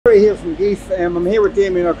Right here from Geith. I'm here with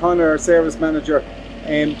Damien O'Connor, our service manager.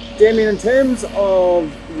 Damien, in terms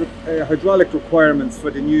of hydraulic requirements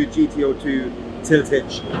for the new GT02 tilt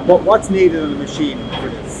hitch, what's needed on the machine for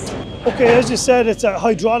this? Okay, as you said, it's a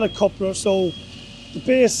hydraulic coupler, so the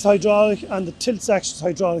base is hydraulic and the tilt section is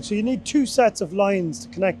hydraulic. So you need two sets of lines to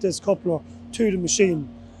connect this coupler to the machine.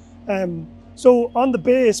 So on the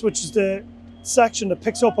base, which is the section that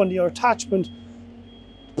picks up on your attachment,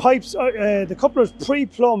 pipes, the coupler is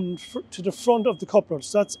pre-plumbed to the front of the coupler.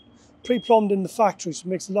 So that's pre-plumbed in the factory, so it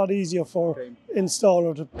makes it a lot easier for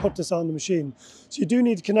installer to put this on the machine. So you do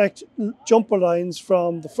need to connect jumper lines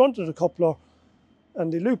from the front of the coupler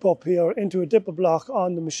and they loop up here into a dipper block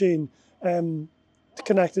on the machine to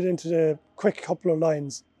connect it into the quick coupler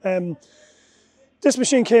lines. This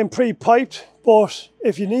machine came pre-piped, but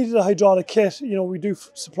if you needed a hydraulic kit, you know, we do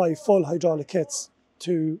supply full hydraulic kits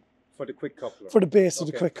For the quick coupler? For the base of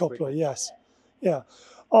the quick coupler, yes. Yeah.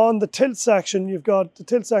 On the tilt section, you've got the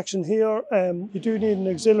tilt section here. You do need an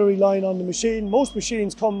auxiliary line on the machine. Most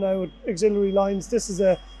machines come now with auxiliary lines. This is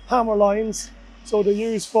a hammer lines, so they're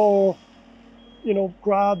used for, you know,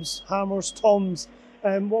 grabs, hammers, thumbs.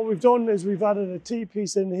 What we've done is we've added a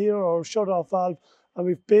T-piece in here, or shut-off valve, and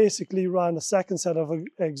we've basically ran a second set of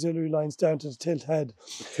auxiliary lines down to the tilt head.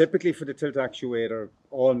 Typically for the tilt actuator,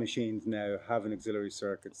 all machines now have an auxiliary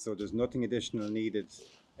circuit, so there's nothing additional needed.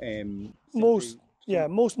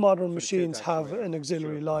 Most modern machines have an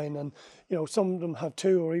auxiliary line, and you know, some of them have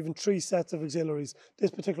two or even three sets of auxiliaries.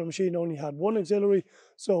 This particular machine only had one auxiliary,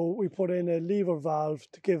 so we put in a lever valve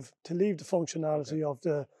to leave the functionality of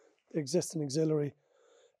the existing auxiliary.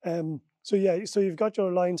 So you've got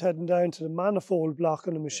your lines heading down to the manifold block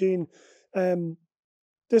on the machine.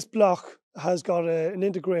 This block has got an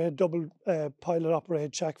integrated double pilot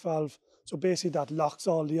operated check valve. So basically that locks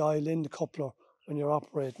all the oil in the coupler when you're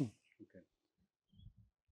operating.